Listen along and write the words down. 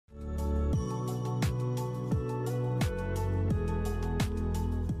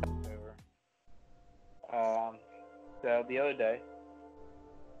So the other day,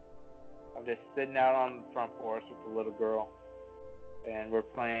 I'm just sitting out on the front porch with the little girl, and we're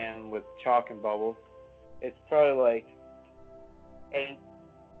playing with chalk and bubbles. It's probably like 8,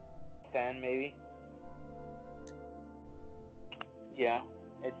 10 maybe. Yeah,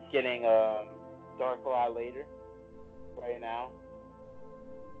 it's getting dark a lot later right now.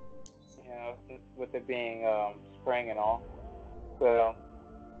 With it being spring and all. So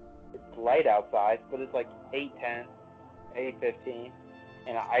it's light outside, but it's like 8:10, 8:15,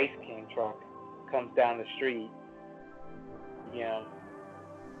 and an ice cream truck comes down the street. You know,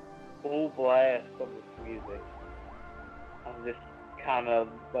 full blast of this music. I'm just kind of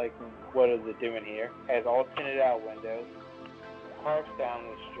like, what is it doing here? Has all tinted out windows, parks down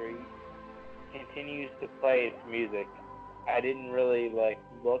the street, continues to play its music. I didn't really like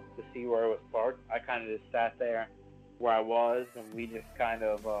look to see where it was parked. I kind of just sat there where I was, and we just kind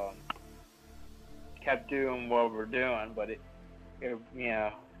of kept doing what we're doing. But it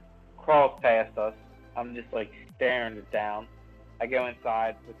crawls past us. I'm just like staring it down. I go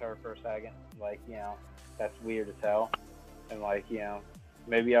inside with her for a second, like that's weird as hell, and like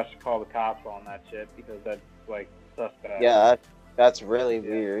maybe I should call the cops on that shit because that's like suspect. Yeah, that's really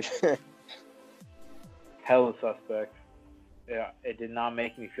weird. Hella suspect. Yeah, it did not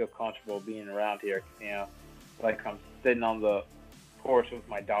make me feel comfortable being around here. Like I'm sitting on the porch with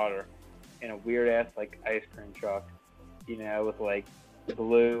my daughter in a weird ass like ice cream truck, with like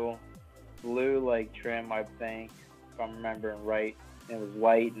blue like trim, I think, if I'm remembering right. And it was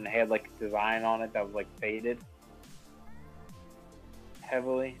white and it had like a design on it that was like faded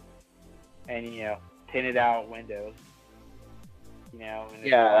heavily, and tinted out windows. And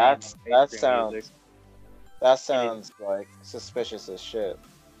Yeah, music. That sounds like suspicious as shit.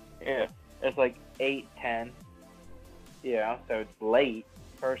 Yeah, it's like 8:10. So it's late.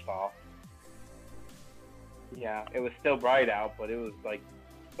 First off, it was still bright out, but it was like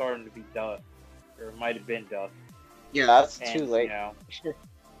starting to be dusk, or it might have been dusk. Yeah, that's too late.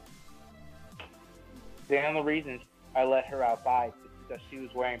 The only reason I let her outside is because she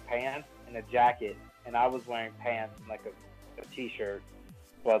was wearing pants and a jacket, and I was wearing pants and like a t-shirt,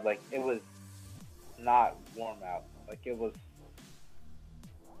 but like it was not warm out. Like it was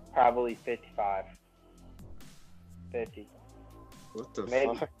probably 55, 50. What the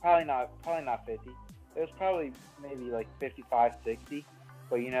maybe, fuck? Probably not 50. It was probably maybe like 55, 60.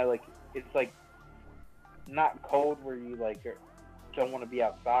 But like it's like not cold where you like don't want to be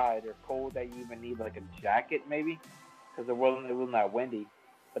outside, or cold that you even need like a jacket maybe, because it wasn't that windy.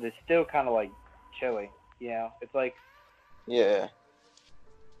 But it's still kind of like chilly. It's like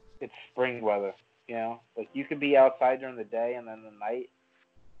it's spring weather. Like you could be outside during the day, and then the night,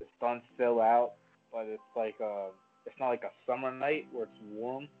 the sun's still out, but it's like it's not like a summer night where it's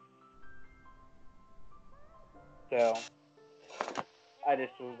warm. So I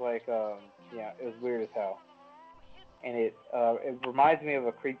just was like, it was weird as hell, and it reminds me of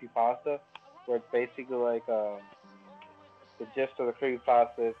a creepypasta, where it's basically like the gist of the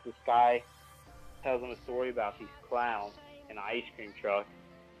creepypasta is this guy tells them a story about these clowns in an ice cream truck,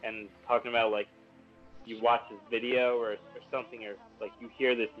 and talking about like, you watch this video or something, or like you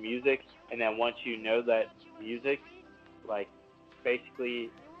hear this music, and then once you know that music, like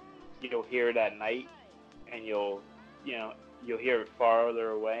basically you'll hear it at night, and you'll hear it farther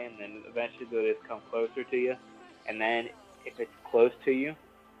away, and then eventually they'll just come closer to you, and then if it's close to you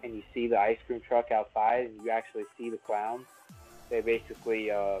and you see the ice cream truck outside and you actually see the clowns, they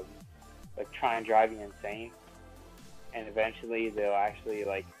basically like try and drive you insane, and eventually they'll actually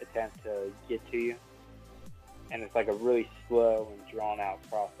like attempt to get to you. And it's like a really slow and drawn out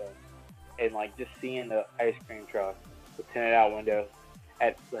process. And like just seeing the ice cream truck with tinted out windows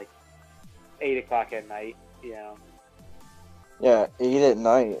at like 8 o'clock at night, Yeah, 8 at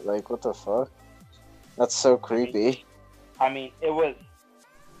night. Like, what the fuck? That's so creepy. I mean, it was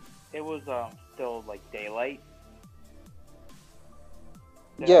still like daylight.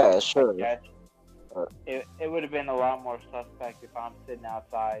 So, yeah, sure. It would have been a lot more suspect if I'm sitting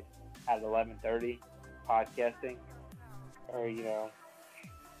outside at 11:30 podcasting, or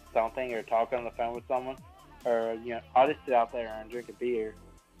something, or talking on the phone with someone, or I'll just sit out there and drink a beer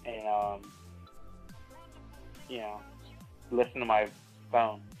and listen to my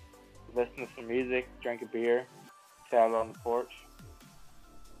phone, listen to some music, drink a beer, sit out on the porch,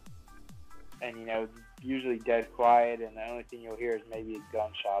 and usually dead quiet, and the only thing you'll hear is maybe a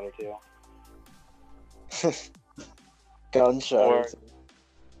gunshot or two. Gunshot.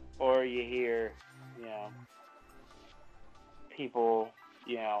 Or you hear people,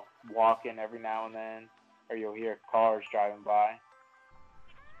 walking every now and then, or you'll hear cars driving by.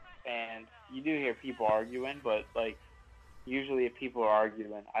 And you do hear people arguing, but like usually if people are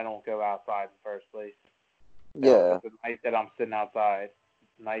arguing, I don't go outside in the first place. So if Yeah. it's a night that I'm sitting outside,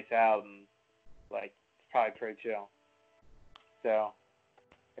 it's nice out and like it's probably pretty chill. So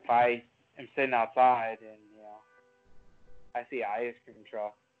if I am sitting outside and I see an ice cream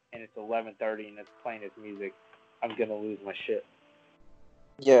truck and it's 11:30 and it's playing its music, I'm gonna lose my shit.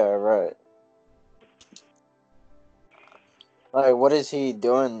 Yeah, right. Like, what is he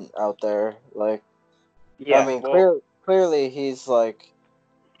doing out there? Like, I Yeah, mean, well, clearly he's like,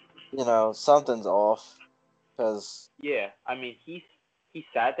 something's off. Cause yeah. I mean, he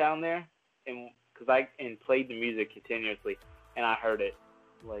sat down there and played the music continuously, and I heard it,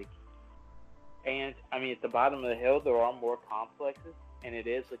 like, and I mean at the bottom of the hill there are more complexes, and it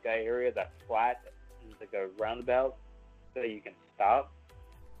is like an area that's flat, and it's like a roundabout, so you can stop.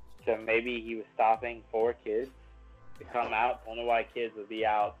 So maybe he was stopping for kids to come out. I don't know why kids would be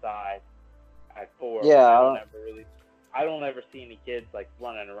outside at 4 when yeah, I don't ever see any kids like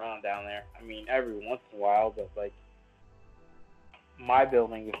running around down there. I mean, every once in a while, but like my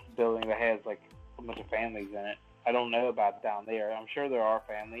building is a building that has like a bunch of families in it. I don't know about down there. I'm sure there are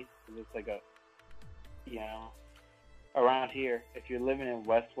families. It's like a, you know, around here, if you're living in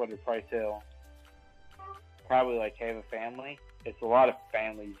Westwood or Price Hill, probably like have a family. It's a lot of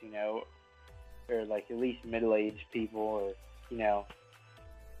families, or like at least middle-aged people, or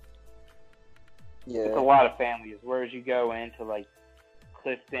it's a yeah, lot of families. Whereas you go into like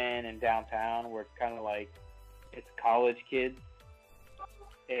Clifton and downtown, where it's kind of like it's college kids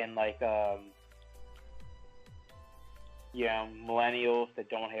and like millennials that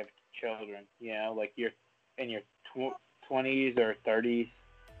don't have children. Like you're in your 20s or 30s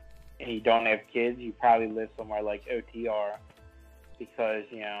and you don't have kids, you probably live somewhere like OTR because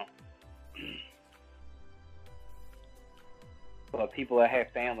but people that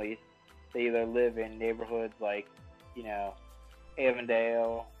have families, they either live in neighborhoods like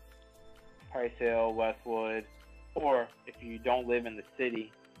Avondale, Price Hill, Westwood, or if you don't live in the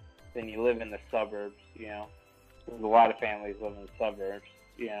city, then you live in the suburbs. There's a lot of families live in the suburbs.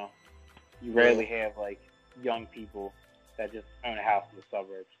 You rarely have like young people that just own a house in the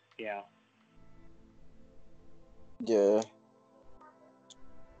suburbs. yeah,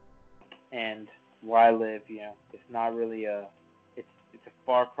 And where I live, it's not really it's a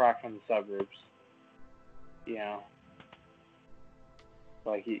far cry from the suburbs. You know,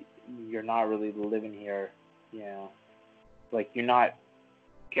 like you're not really living here. Like you're not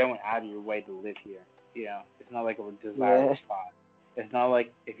going out of your way to live here. It's not like a desirable yeah, spot. It's not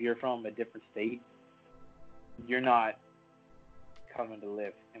like if you're from a different state, you're not coming to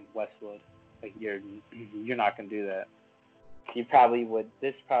live in Westwood. Like you're not gonna do that. You probably would.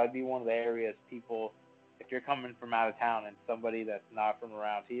 This probably be one of the areas people, if you're coming from out of town and somebody that's not from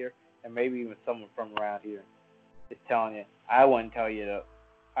around here, and maybe even someone from around here is telling you, I wouldn't tell you to.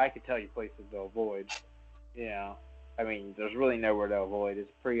 I could tell you places to avoid. I mean, there's really nowhere to avoid. It's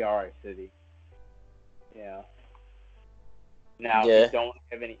a pretty alright city. Yeah. Now, if you yeah, don't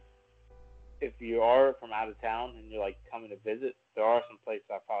have any, if you are from out of town and you're like coming to visit, there are some places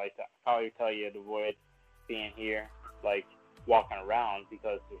I probably tell you to avoid being here, like walking around,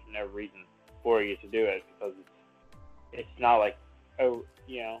 because there's no reason for you to do it because it's not like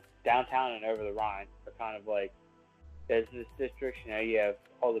downtown and over the Rhine are kind of like business districts. You have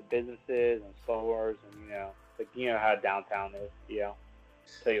all the businesses and stores and like how downtown is.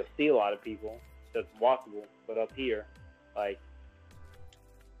 So you'll see a lot of people. So it's walkable, but up here, like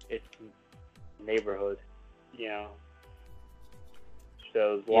it's neighborhood. You know,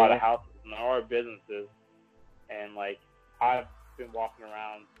 so there's a lot of yeah, houses and there are businesses, and like I've been walking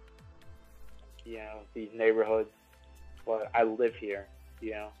around, these neighborhoods, but I live here.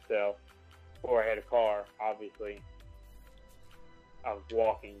 So before I had a car, obviously, I was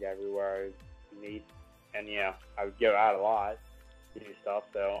walking everywhere I need, and I would go out a lot to do stuff,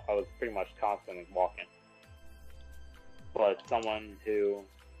 so I was pretty much constantly walking. But someone who,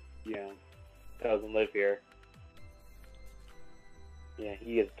 you know, doesn't live here,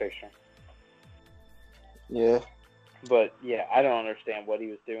 he gets a picture. yeah, But yeah, I don't understand what he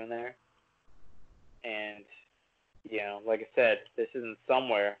was doing there, and like I said, this isn't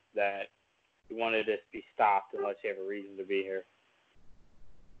somewhere that you wanted this to be stopped unless you have a reason to be here.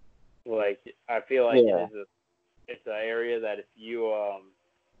 Like I feel like yeah, it's an area that if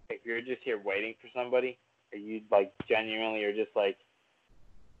you're just here waiting for somebody, or you like genuinely are just like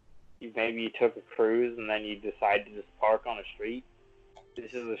maybe you took a cruise and then you decide to just park on a street.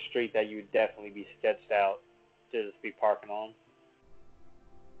 This is a street that you would definitely be sketched out to just be parking on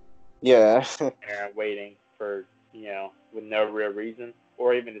yeah, and waiting for with no real reason,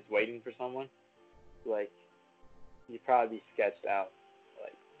 or even just waiting for someone. Like you'd probably be sketched out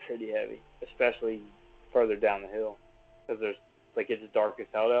like pretty heavy, especially further down the hill, because there's like it's dark as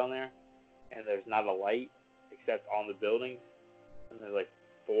hell down there, and there's not a light except on the buildings, and there's like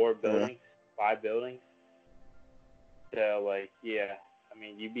four Mm. buildings, five buildings. So like yeah, I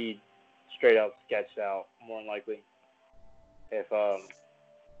mean you'd be straight up sketched out more than likely if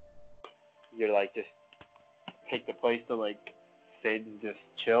you're like just pick the place to like sit and just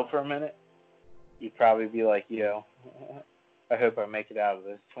chill for a minute. You'd probably be like, yo, I hope I make it out of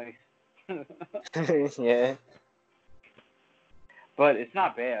this place. Yeah. But it's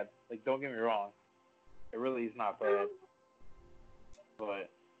not bad. Like, don't get me wrong. It really is not bad. But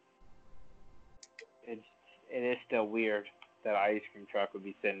it's it is still weird that an ice cream truck would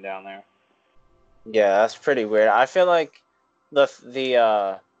be sitting down there. Yeah, that's pretty weird. I feel like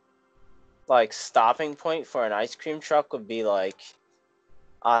the like stopping point for an ice cream truck would be like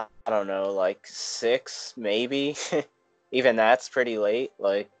I don't know, like 6 maybe. Even that's pretty late.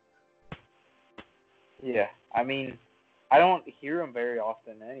 Like Yeah, I mean, I don't hear them very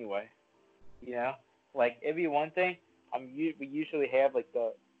often anyway. You know, like it'd be one thing. We usually have like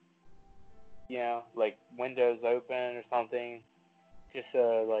the like windows open or something, just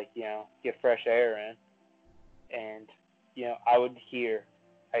like get fresh air in, and I would hear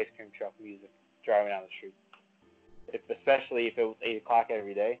ice cream truck music driving down the street. Especially if it was 8 o'clock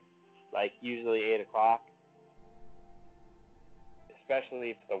every day, like usually 8 o'clock.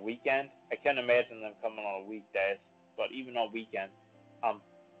 Especially if it's a weekend, I can't imagine them coming on a weekdays. But even on weekends, I'm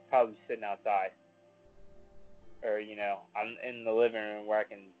probably sitting outside, or I'm in the living room where I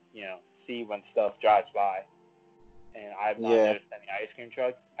can see when stuff drives by, and I've not yeah. noticed any ice cream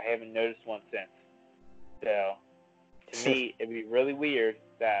trucks. I haven't noticed one since. So to me, it'd be really weird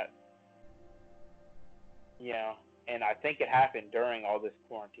that and I think it happened during all this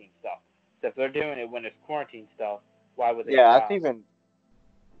quarantine stuff. So if they're doing it when it's quarantine stuff, why would they Yeah, that's stop? even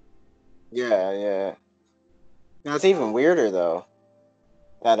yeah. That's even weirder though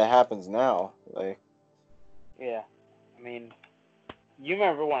that it happens now. Like Yeah, I mean, you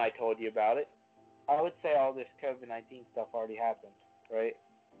remember when I told you about it? I would say all this COVID-19 stuff already happened, right?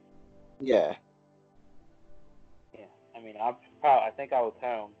 yeah. Yeah, I mean, I think I was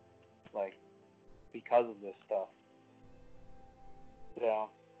home, like, because of this stuff. So,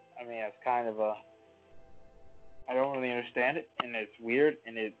 I mean, it's kind of I don't really understand it, and it's weird,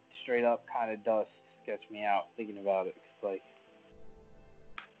 and it straight up kind of does sketch me out thinking about it. It's like,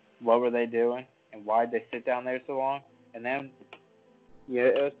 what were they doing, and why did they sit down there so long? And then, yeah,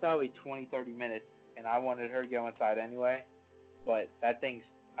 it was probably 20, 30 minutes, and I wanted her to go inside anyway, but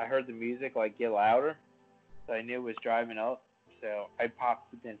I heard the music, like, get louder, so I knew it was driving up, so I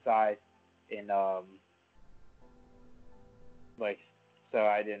popped inside, and, like, so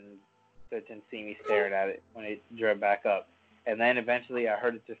it didn't see me staring at it when it drove back up. And then eventually I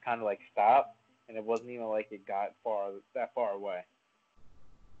heard it just kind of like stop, and it wasn't even like it got that far away.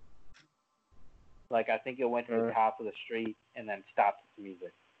 Like I think it went to the Mm. top of the street and then stopped its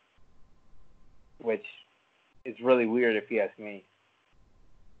music, which is really weird if you ask me.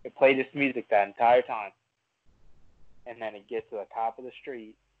 It played its music that entire time, and then it gets to the top of the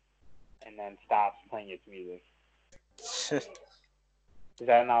street and then stops playing its music. Is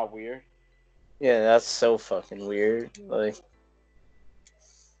that not weird? Yeah, that's so fucking weird. Like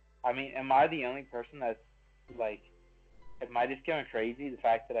I mean, am I the only person that's like am I just going crazy? The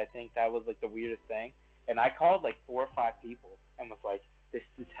fact that I think that was like the weirdest thing, and I called like 4 or 5 people and was like, "This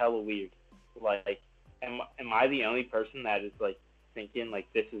is hella weird." Like, am I the only person that is like thinking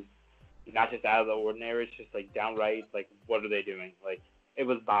like this is not just out of the ordinary? It's just like downright like what are they doing? Like it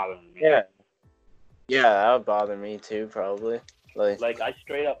was bothering me. yeah. Yeah, that would bother me too, probably. Like I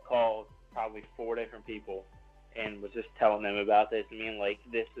straight up called probably 4 different people and was just telling them about this and being like,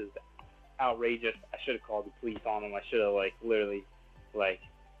 "This is outrageous. I should have called the police on him. I should have like literally like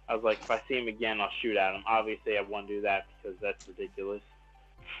I was like if I see him again I'll shoot at him. Obviously I won't do that because that's ridiculous.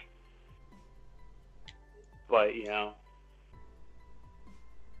 But it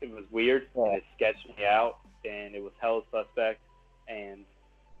was weird and yeah. it sketched me out and it was hella suspect and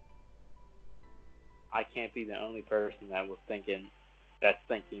I can't be the only person that's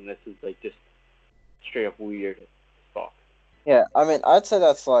thinking this is like just straight up weird as fuck. Yeah, I mean, I'd say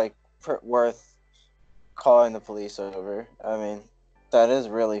that's like worth calling the police over. I mean, that is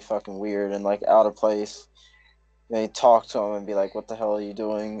really fucking weird and like out of place. They talk to him and be like, "What the hell are you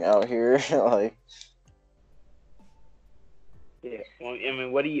doing out here?" Like, Yeah. Well, I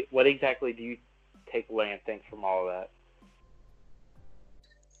mean what exactly do you take away and think from all of that?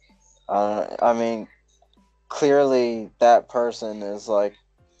 I mean, clearly that person is like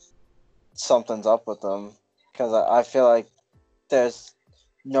something's up with them because I feel like there's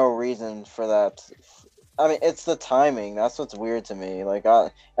no reason for that. I mean, it's the timing. That's what's weird to me. Like,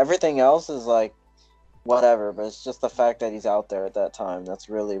 everything else is like whatever, but it's just the fact that he's out there at that time. That's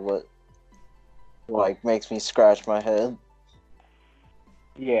really what like makes me scratch my head.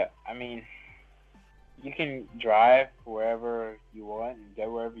 Yeah, I mean, you can drive wherever you want and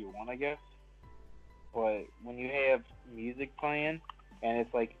go wherever you want, I guess. But when you have music playing and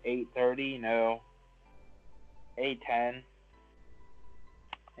it's like 8:30, 8:10,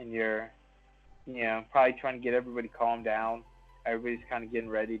 and you're, probably trying to get everybody calmed down. Everybody's kind of getting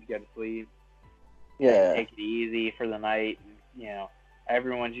ready to go to sleep. Yeah. Take it easy for the night.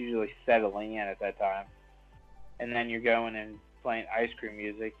 Everyone's usually settling in at that time. And then you're going and playing ice cream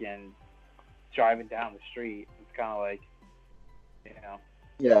music and driving down the street. It's kind of like,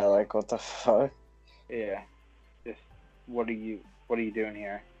 Yeah, like what the fuck? yeah, just what are you doing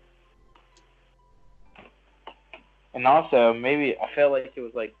here? And also, maybe I felt like it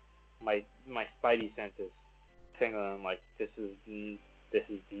was like my spidey senses signaling like this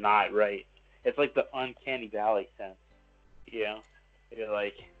is not right. It's like the uncanny valley sense, You're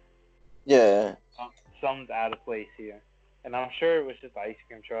like, Yeah. something's out of place here, and I'm sure it was just the ice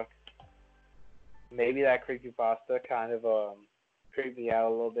cream truck. Maybe that creepypasta kind of creeped me out a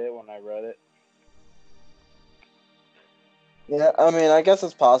little bit when I read it. Yeah, I mean, I guess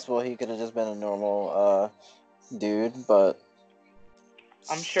it's possible he could have just been a normal dude, but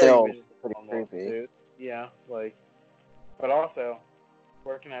I'm sure he still was just a pretty normal creepy. dude. Yeah, but also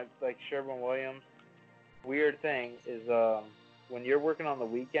working at like Sherwin-Williams, weird thing is when you're working on the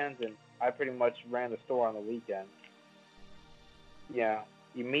weekends, and I pretty much ran the store on the weekends. Yeah,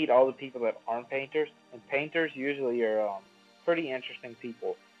 you meet all the people that aren't painters, and painters usually are pretty interesting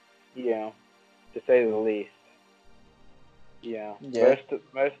people, to say the least. Yeah.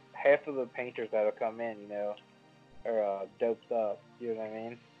 Most half of the painters that'll come in, are doped up. You know what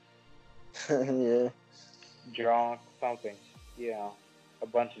I mean? Yeah. Drunk, something. A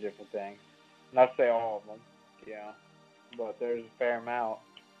bunch of different things. Not to say all of them. But there's a fair amount.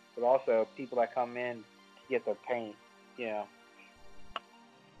 But also people that come in to get their paint. You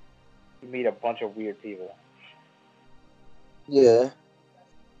meet a bunch of weird people. Yeah.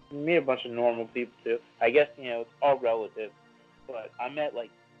 You meet a bunch of normal people too. I guess it's all relative. But I met like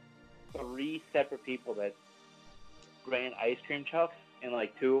 3 separate people that ran ice cream trucks, and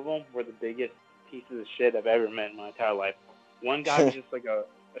like 2 of them were the biggest pieces of shit I've ever met in my entire life. One guy was just like a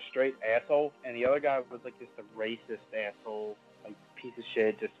straight asshole, and the other guy was like just a racist asshole, like piece of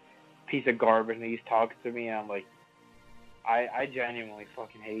shit, just piece of garbage. And he's talking to me, and I'm like, I genuinely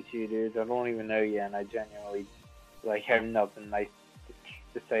fucking hate you, dude. I don't even know you, and I genuinely like have nothing nice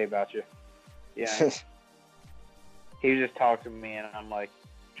to say about you. Yeah. He was just talking to me, and I'm like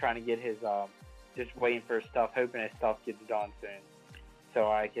trying to get his just waiting for his stuff, hoping his stuff gets done soon,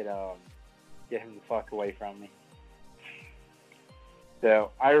 so I could get him the fuck away from me. So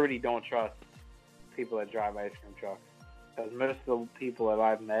I already don't trust people that drive ice cream trucks, because most of the people that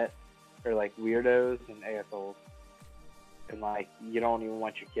I've met are like weirdos and assholes, and like you don't even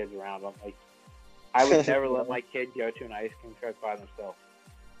want your kids around them. Like I would never let my kid go to an ice cream truck by themselves.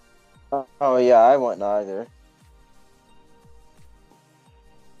 Oh yeah, I wouldn't either.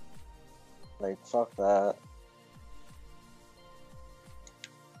 Like, fuck that.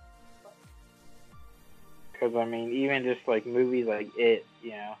 Because, I mean, even just, like, movies like It,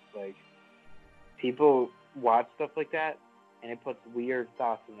 like, people watch stuff like that, and it puts weird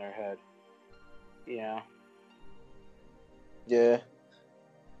thoughts in their head. Yeah.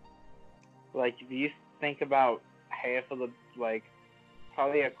 Like, if you think about half of the, like,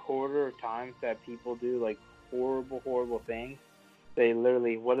 probably a quarter of times that people do, like, horrible things, they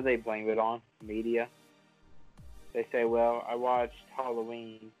literally, what do they blame it on? Media. They say, well, I watched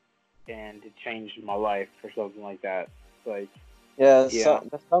Halloween and it changed my life or something like that. Like, yeah. Some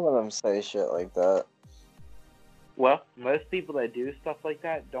of them say shit like that. Well, most people that do stuff like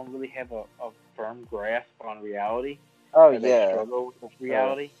that don't really have a firm grasp on reality. Oh, or yeah. They struggle with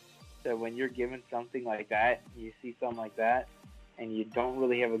reality. So when you're given something like that, you see something like that, and you don't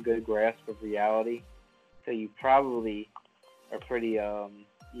really have a good grasp of reality, so you probably are pretty,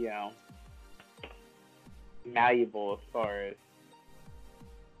 malleable as far as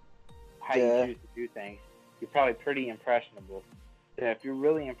how you choose to do things. You're probably pretty impressionable. So if you're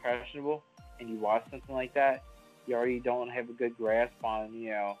really impressionable and you watch something like that, you already don't have a good grasp on,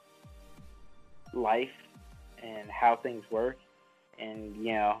 life and how things work. And,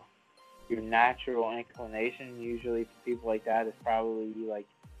 your natural inclination usually for people like that is probably like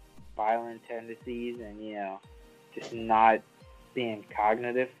violent tendencies and, just not being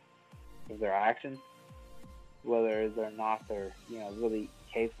cognitive of their actions. whether or not they're really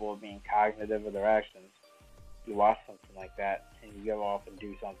capable of being cognitive of their actions. You watch something like that and you go off and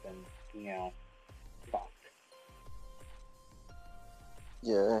do something, fucked.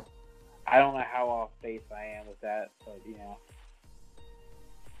 Yeah. I don't know how off base I am with that, but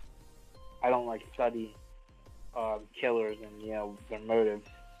I don't like study killers and their motives,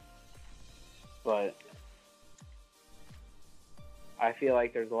 but I feel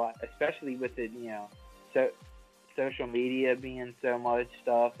like there's a lot, especially with it, so social media being so much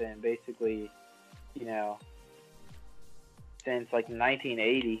stuff, and basically, since like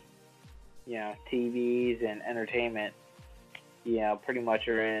 1980, TVs and entertainment, pretty much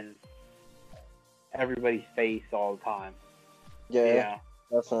are in everybody's face all the time. Yeah,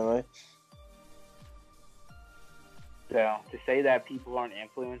 definitely. So to say that people aren't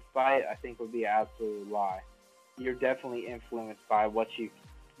influenced by it, I think would be an absolute lie. You're definitely influenced by what you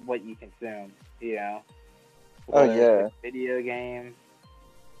consume. Oh Whether yeah. it's video games,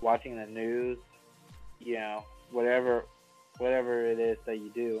 watching the news, whatever it is that you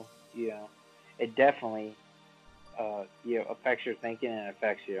do, it definitely affects your thinking and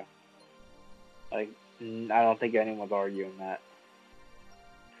affects you. Like, I don't think anyone's arguing that.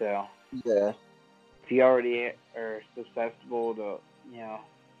 So Yeah. if you already are susceptible to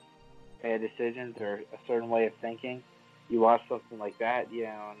bad decisions or a certain way of thinking, you watch something like that,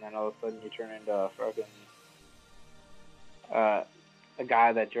 and then all of a sudden you turn into a fucking a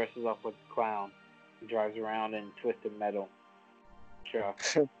guy that dresses up like a clown and drives around in twisted metal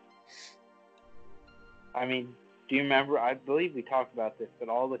trucks. I mean, do you remember? I believe we talked about this, but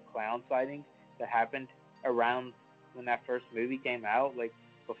all the clown sightings that happened around when that first movie came out, like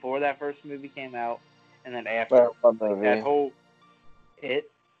before that first movie came out, and then after, like that whole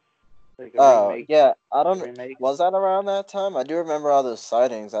It, like a remake. Yeah. I don't. Remake. Was that around that time? I do remember all those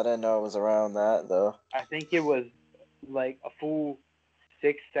sightings. I didn't know it was around that though. I think it was like a full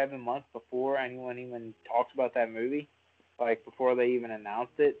 6-7 months before anyone even talks about that movie, like before they even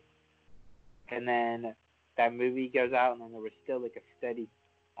announced it, and then that movie goes out, and then there was still like a steady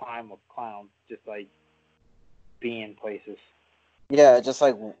climb of clowns just like being places. Yeah, just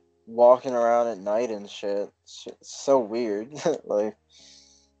like walking around at night and shit. It's so weird. Like.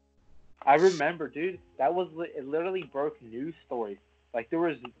 I remember, dude, that was it. Literally broke news stories. Like there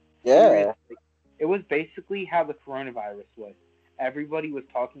was serious. Yeah. Like, it was basically how the coronavirus was. Everybody was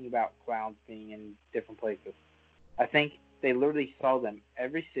talking about clowns being in different places. I think they literally saw them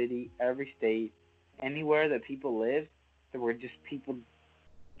every city, every state, anywhere that people lived. There were just people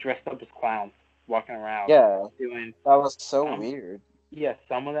dressed up as clowns walking around Yeah. doing. That was so Some, weird. yeah,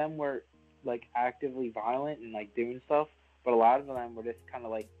 some of them were like actively violent and like doing stuff, but a lot of them were just kind of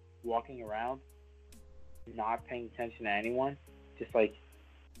like walking around, not paying attention to anyone, just like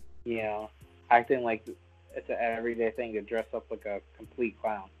acting like it's an everyday thing to dress up like a complete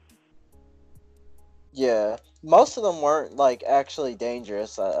clown. Yeah, most of them weren't like actually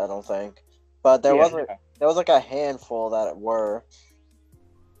dangerous. I don't think, but Yeah, there was like a handful that were.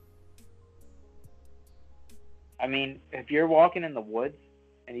 I mean, if you're walking in the woods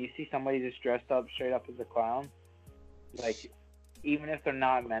and you see somebody just dressed up straight up as a clown, like even if they're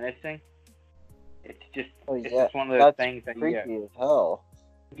not menacing, it's just one of those That's things that creepy as hell.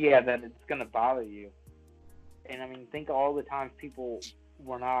 Yeah, that it's gonna bother you. And I mean, think of all the times people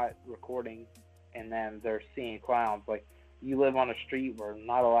were not recording, and then they're seeing clowns. Like you live on a street where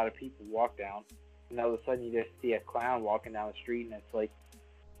not a lot of people walk down, and all of a sudden you just see a clown walking down the street, and it's like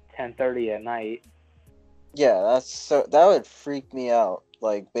 10:30 at night. Yeah, that would freak me out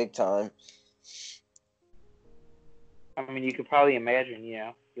like big time. I mean, you could probably imagine,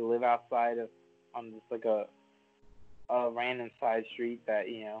 you live outside on just like a random side street that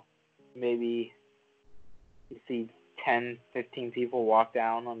maybe you see 10, 15 people walk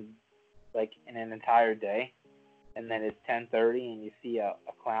down on like in an entire day, and then it's 10:30 and you see a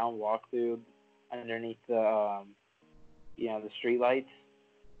clown walk through underneath the the street lights.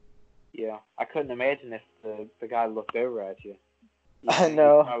 Yeah, I couldn't imagine if the guy looked over at you. I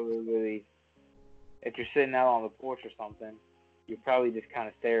know. Probably, if you're sitting out on the porch or something, you're probably just kind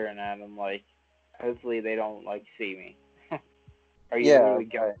of staring at him like, hopefully they don't like see me. Or you literally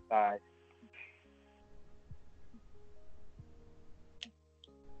go outside.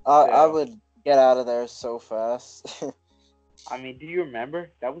 I would get out of there so fast. I mean, do you remember?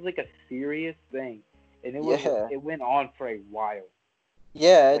 That was like a serious thing, and it went on for a while.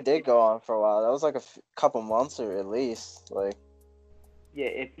 Yeah, it did go on for a while. That was like a couple months or at least like. Yeah,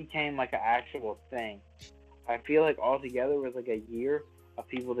 it became like an actual thing. I feel like altogether it was like a year of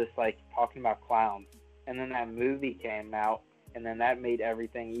people just like talking about clowns, and then that movie came out, and then that made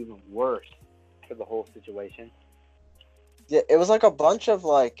everything even worse. for the whole situation. Yeah, it was like a bunch of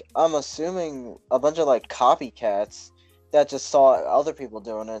like, I'm assuming a bunch of like copycats that just saw other people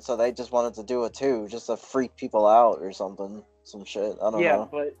doing it, so they just wanted to do it too, just to freak people out or something, some shit. I don't Yeah, know.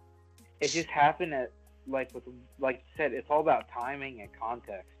 but it just happened at like you said, it's all about timing and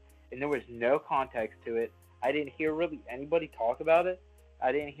context, and there was no context to it. I didn't hear really anybody talk about it.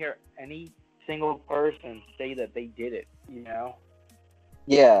 I didn't hear any single person say that they did it. You know,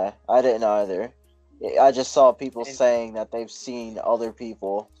 Yeah, I didn't either. I just saw people and saying that they've seen other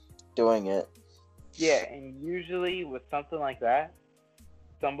people doing it. yeah, and usually with something like that,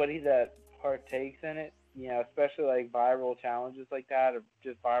 somebody that partakes in it, especially like viral challenges like that or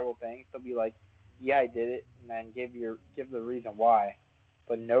just viral things, they'll be like, "Yeah, I did it," and then give the reason why.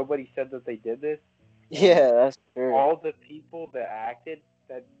 But nobody said that they did this, and Yeah, that's true. all the people that acted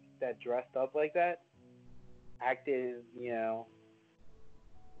that dressed up like that acted,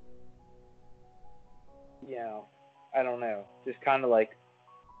 I don't know, just kind of like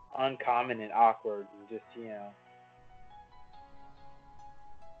uncommon and awkward, and just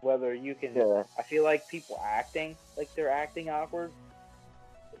whether you can. Yeah. I feel like people acting like they're acting awkward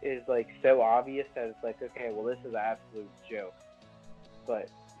is like so obvious that it's like, okay, well, this is an absolute joke. But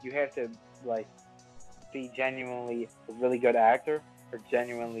you have to like be genuinely a really good actor or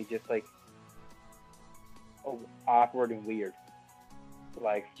genuinely just like awkward and weird,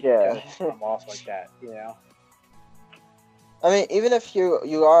 like Yeah. to come off like that. I mean, even if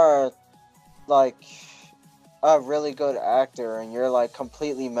you are like a really good actor and you're like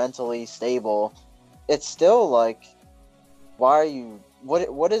completely mentally stable, it's still like, why are you?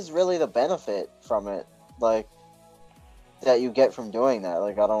 What is really the benefit from it? Like that you get from doing that?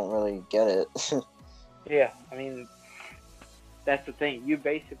 Like I don't really get it. Yeah, I mean, that's the thing. You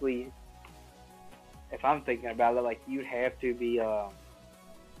basically, if I'm thinking about it, like you'd have to be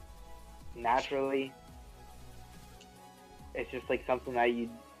naturally. It's just like something that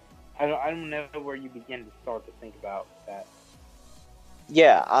I don't know where you begin to start to think about that.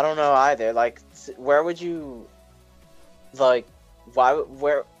 Yeah, I don't know either. Like, where would you like? Why?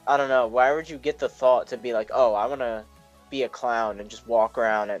 Where? I don't know. Why would you get the thought to be like, oh, I want to be a clown and just walk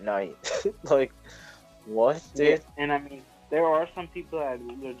around at night? Like, what, dude? Yeah, and I mean, there are some people that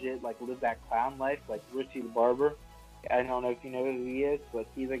legit like live that clown life, like Richie the barber. I don't know if you know who he is, but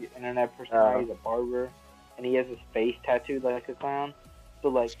he's like an internet personality, he's a barber, and he has his face tattooed like a clown. So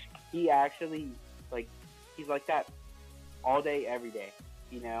like, he actually like he's like that all day, every day,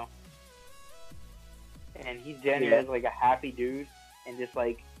 you know. And he's genuinely like a happy dude, and just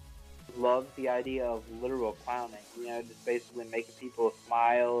like loves the idea of literal clowning. Just basically making people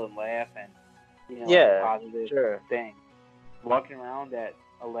smile and laugh, and like a Yeah, positive sure. thing. Walking around at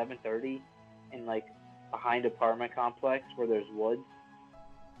 11:30 in like behind apartment complex where there's woods,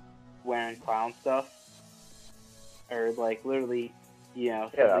 wearing clown stuff, or like literally, Yeah,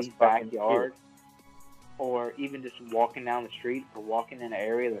 that's somebody's fucking backyard, or even just walking down the street or walking in an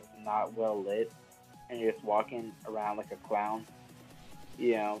area that's not well lit, and you're just walking around like a clown,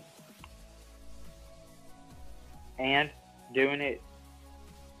 you know, and doing it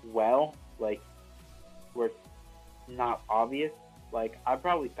well, like where it's not obvious. Like I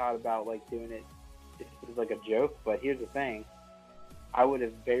probably thought about like doing it just as like a joke, but here's the thing: I would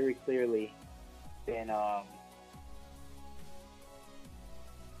have very clearly been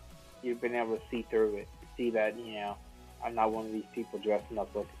you've been able to see through it, see that I'm not one of these people dressing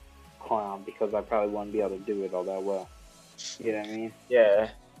up like a clown, because I probably wouldn't be able to do it all that well. You know what I mean? Yeah.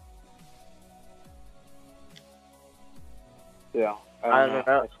 Yeah. I don't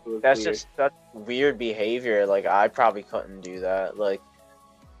know. That's weird. just such weird behavior. Like I probably couldn't do that. Like,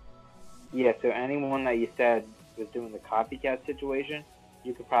 Yeah, so anyone that you said was doing the copycat situation,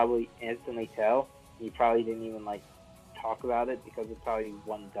 you could probably instantly tell. You probably didn't even like talk about it because it probably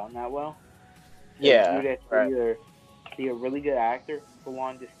wasn't done that well. So yeah, you'd have to right. either be a really good actor, full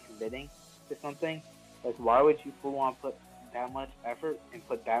on just committing to something. Like, why would you full on put that much effort and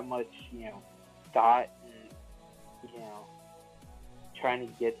put that much, thought and, trying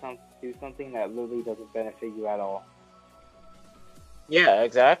to do something that literally doesn't benefit you at all? Yeah,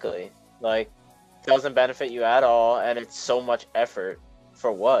 exactly. Like, doesn't benefit you at all, and it's so much effort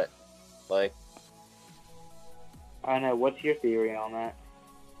for what? Like, I don't know. What's your theory on that?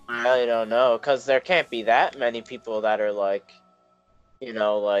 I really don't know, because there can't be that many people that are like,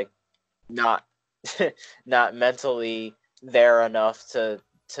 like not not mentally there enough to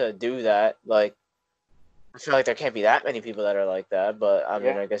do that. Like, I feel like there can't be that many people that are like that, but I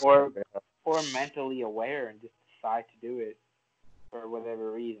mean, Yeah, I guess. or mentally aware and just decide to do it for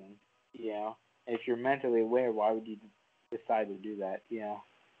whatever reason. And if you're mentally aware, why would you decide to do that?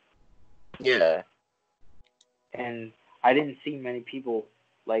 Yeah. And I didn't see many people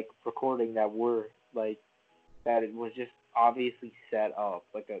like recording that were like that. It was just obviously set up,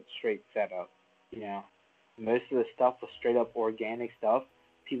 like a straight setup. You know, most of the stuff was straight up organic stuff.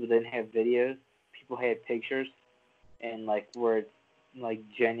 People didn't have videos. People had pictures, and like where it's like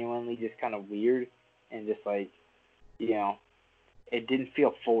genuinely just kind of weird and just like you know, it didn't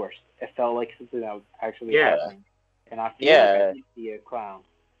feel forced. It felt like something that was actually Yeah. happening. And I feel like I Yeah. did see a clown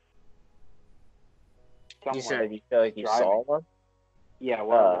You somewhere said you feel like you driving. saw one? Yeah,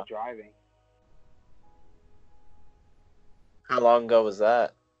 while I was Uh, driving. how long ago was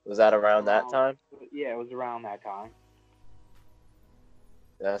that? Was that around that Around, time? yeah, it was around that time.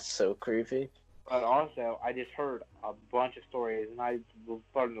 That's so creepy. But also, I just heard a bunch of stories, and I was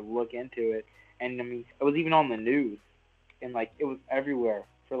starting to look into it. And I mean, it was even on the news, and like it was everywhere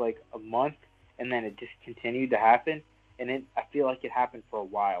for like a month, and then it just continued to happen. And I feel like it happened for a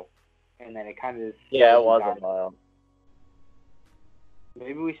while, and then it kind of Yeah, it slowly was a died. while.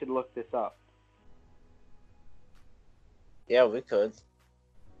 Maybe we should look this up. Yeah, we could.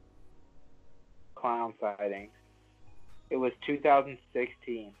 Clown sightings. It was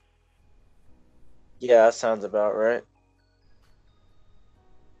 2016. Yeah, that sounds about right.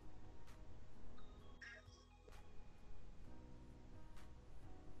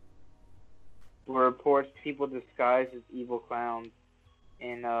 Where reports people disguised as evil clowns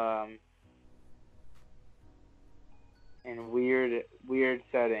in in weird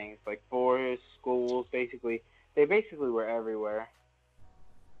settings like forests, schools. Basically, they basically were everywhere.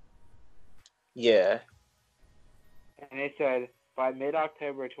 Yeah. And it said by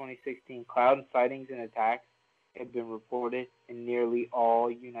mid-October 2016, clown sightings and attacks had been reported in nearly all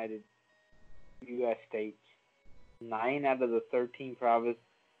United U.S. states. 9 out of the 13 provinces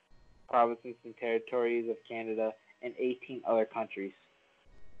and territories of Canada and 18 other countries.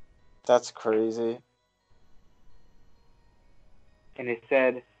 That's crazy. And it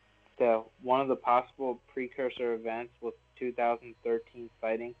said that one of the possible precursor events was 2013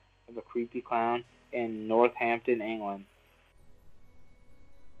 sighting of a creepy clown in Northampton, England.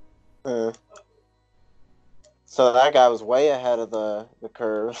 Uh, so that guy was way ahead of the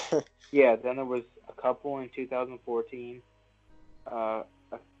curve. Yeah, then there was a couple in 2014, a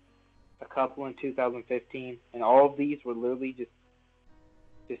couple in 2015, and all of these were literally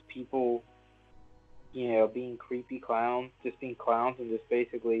just people, being creepy clowns, just being clowns, and just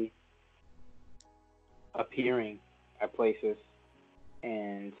basically appearing at places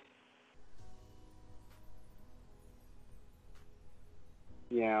and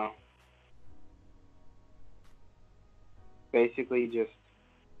you know basically just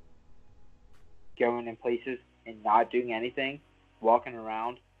going in places and not doing anything, walking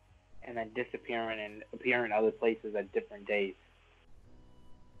around, and then disappearing and appearing other places at different days.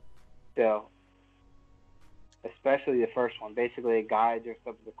 So, especially the first one, basically a guy dressed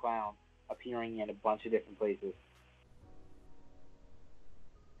up as a clown appearing in a bunch of different places.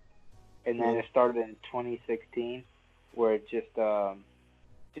 And then it started in 2016, where it just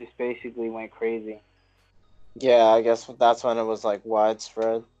basically went crazy. Yeah, I guess that's when it was like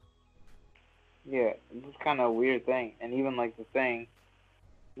widespread. Yeah, it's kind of a weird thing, and even like the thing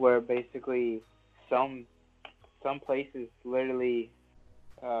where basically some some places literally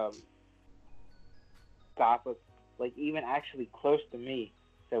um, stop us, like even actually close to me,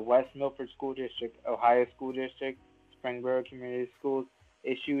 the West Milford School District, Ohio School District, Springboro Community Schools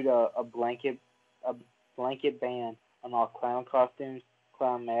issued a blanket ban on all clown costumes,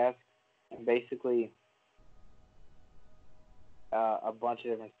 clown masks, and basically a bunch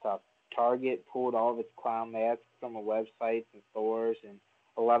of different stuff. Target pulled all of its clown masks from a websites and stores, and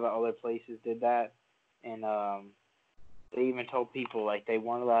a lot of other places did that. And they even told people like they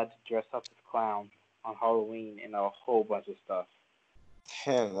weren't allowed to dress up as clowns on Halloween and a whole bunch of stuff.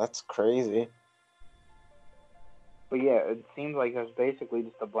 Damn, that's crazy. But yeah, it seems like there's basically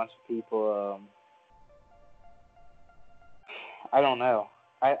just a bunch of people. I don't know.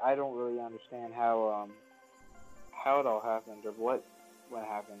 I don't really understand how it all happened or what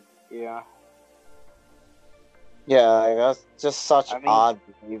happened. Yeah. Yeah, that's just such I mean, odd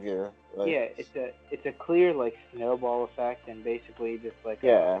behavior. Like, yeah, it's a clear like snowball effect and basically just like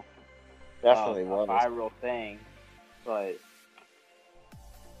yeah, definitely a was. viral thing. But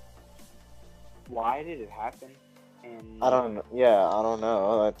why did it happen? And I don't know. Yeah, I don't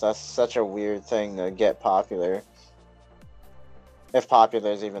know. That's such a weird thing to get popular. If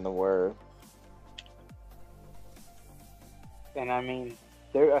popular is even the word. I mean,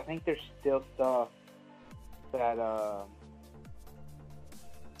 I think there's still stuff that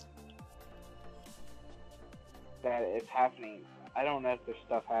that is happening. I don't know if there's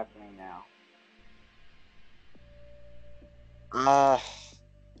stuff happening now.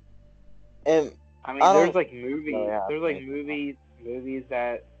 And I mean, I there's don't like movies. really have There's like anything. movies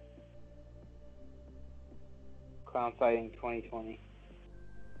that clown sighting 2020.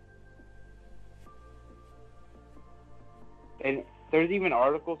 And there's even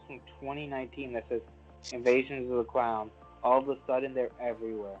articles from 2019 that says invasions of the clown. All of a sudden, they're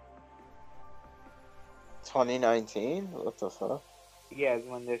everywhere. 2019? What the fuck? Yeah, is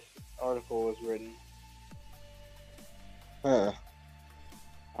when this article was written. Huh.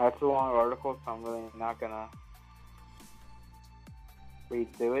 That's a long article, so I'm really not gonna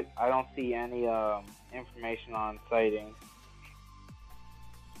read through it. I don't see any information on sightings.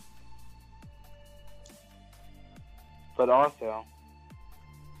 But also,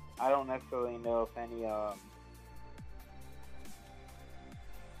 I don't necessarily know if anything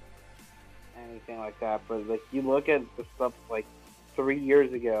like that. But like you look at the stuff like 3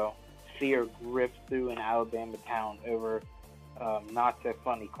 years ago, fear gripped through an Alabama town over not so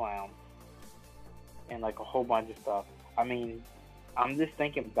funny clowns and like a whole bunch of stuff. I mean, I'm just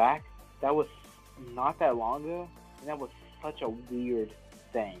thinking back. That was not that long ago, and that was such a weird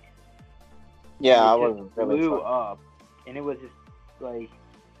thing. Yeah, I And it was just really blew fun. up, and it was just like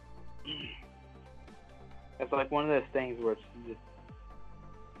it's like one of those things where it's just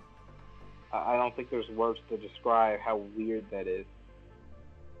I don't think there's words to describe how weird that is.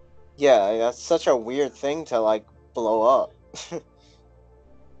 Yeah, that's such a weird thing to like blow up.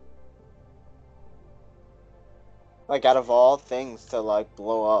 Like out of all things to like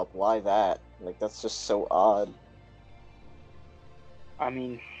blow up, why that? Like that's just so odd. I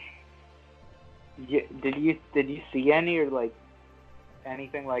mean, did you see any or like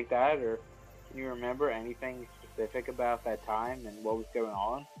anything like that, or can you remember anything specific about that time and what was going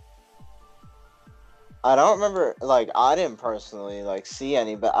on? I don't remember, like, I didn't personally like see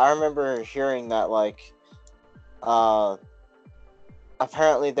any, but I remember hearing that like uh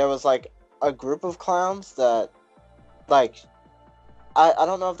apparently there was like a group of clowns that like I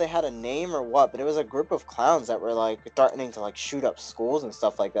don't know if they had a name or what, but it was a group of clowns that were like threatening to like shoot up schools and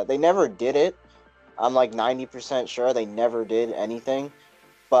stuff like that. They never did it. I'm like 90% sure they never did anything.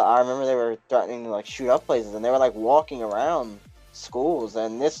 But I remember they were threatening to like shoot up places, and they were like walking around schools,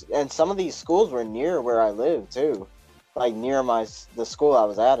 and some of these schools were near where I lived too, like near the school I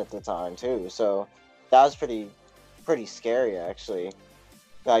was at the time too. So that was pretty scary actually.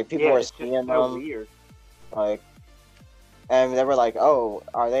 Like people Yeah, were it's just seeing so them, weird. like, and they were like, "Oh,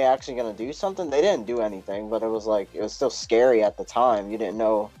 are they actually gonna do something?" They didn't do anything, but it was like it was still scary at the time. You didn't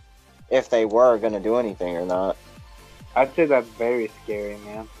know if they were gonna do anything or not. I'd say that's very scary,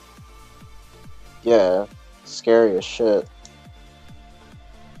 man. Yeah, scary as shit.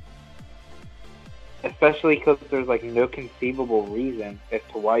 Especially because there's like no conceivable reason as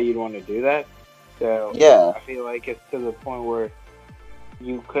to why you'd want to do that. So Yeah. I feel like it's to the point where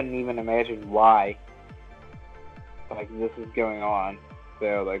you couldn't even imagine why like this is going on.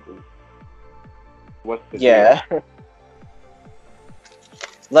 So like, what's the Yeah. deal?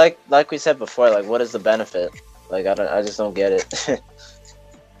 Like we said before, like what is the benefit? Like I just don't get it.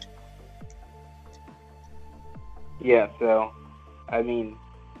 Yeah. So I mean,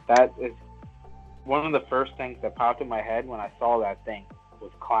 that is one of the first things that popped in my head when I saw that thing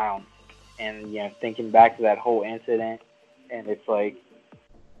was clowns, and thinking back to that whole incident, and it's like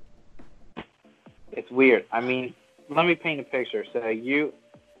it's weird. I mean, let me paint a picture. So you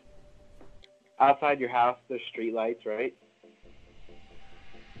outside your house, there's street lights, right?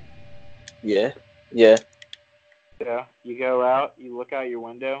 Yeah. Yeah. So you go out, you look out your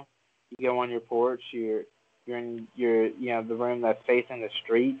window, you go on your porch, you're in your the room that's facing the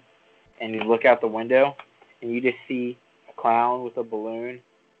street, and you look out the window, and you just see a clown with a balloon,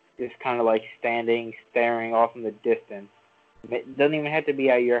 just kind of like standing, staring off in the distance. It doesn't even have to be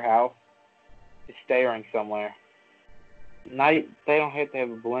at your house, just staring somewhere. Not they don't have to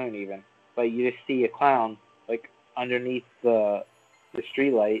have a balloon even, but you just see a clown like underneath the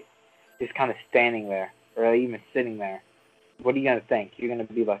street light, just kind of standing there or even sitting there. What are you gonna think? You're gonna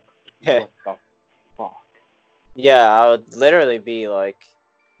be like, Yeah. what the fuck? Yeah, I would literally be like,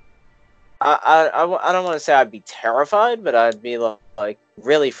 I don't want to say I'd be terrified, but I'd be like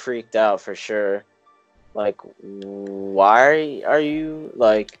really freaked out for sure. Like, why are you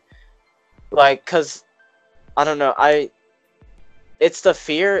like, cause I don't know, it's the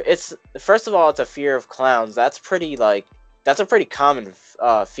fear. It's first of all, it's a fear of clowns. That's a pretty common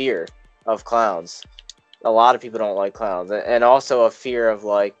fear of clowns. A lot of people don't like clowns, and also a fear of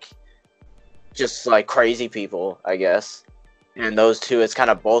like just like crazy people, I guess. And those two, it's kind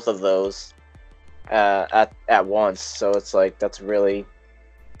of both of those. at once. So it's like that's really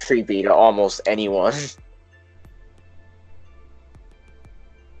creepy to almost anyone.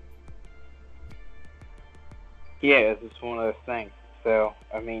 Yeah, it's just one of those things. So,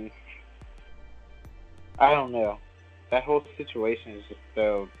 I mean, I don't know. That whole situation is just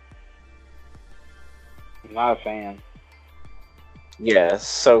so. I'm not a fan. Yeah,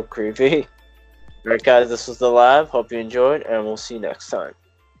 so creepy. Alright, guys, this was the lab. Hope you enjoyed, and we'll see you next time.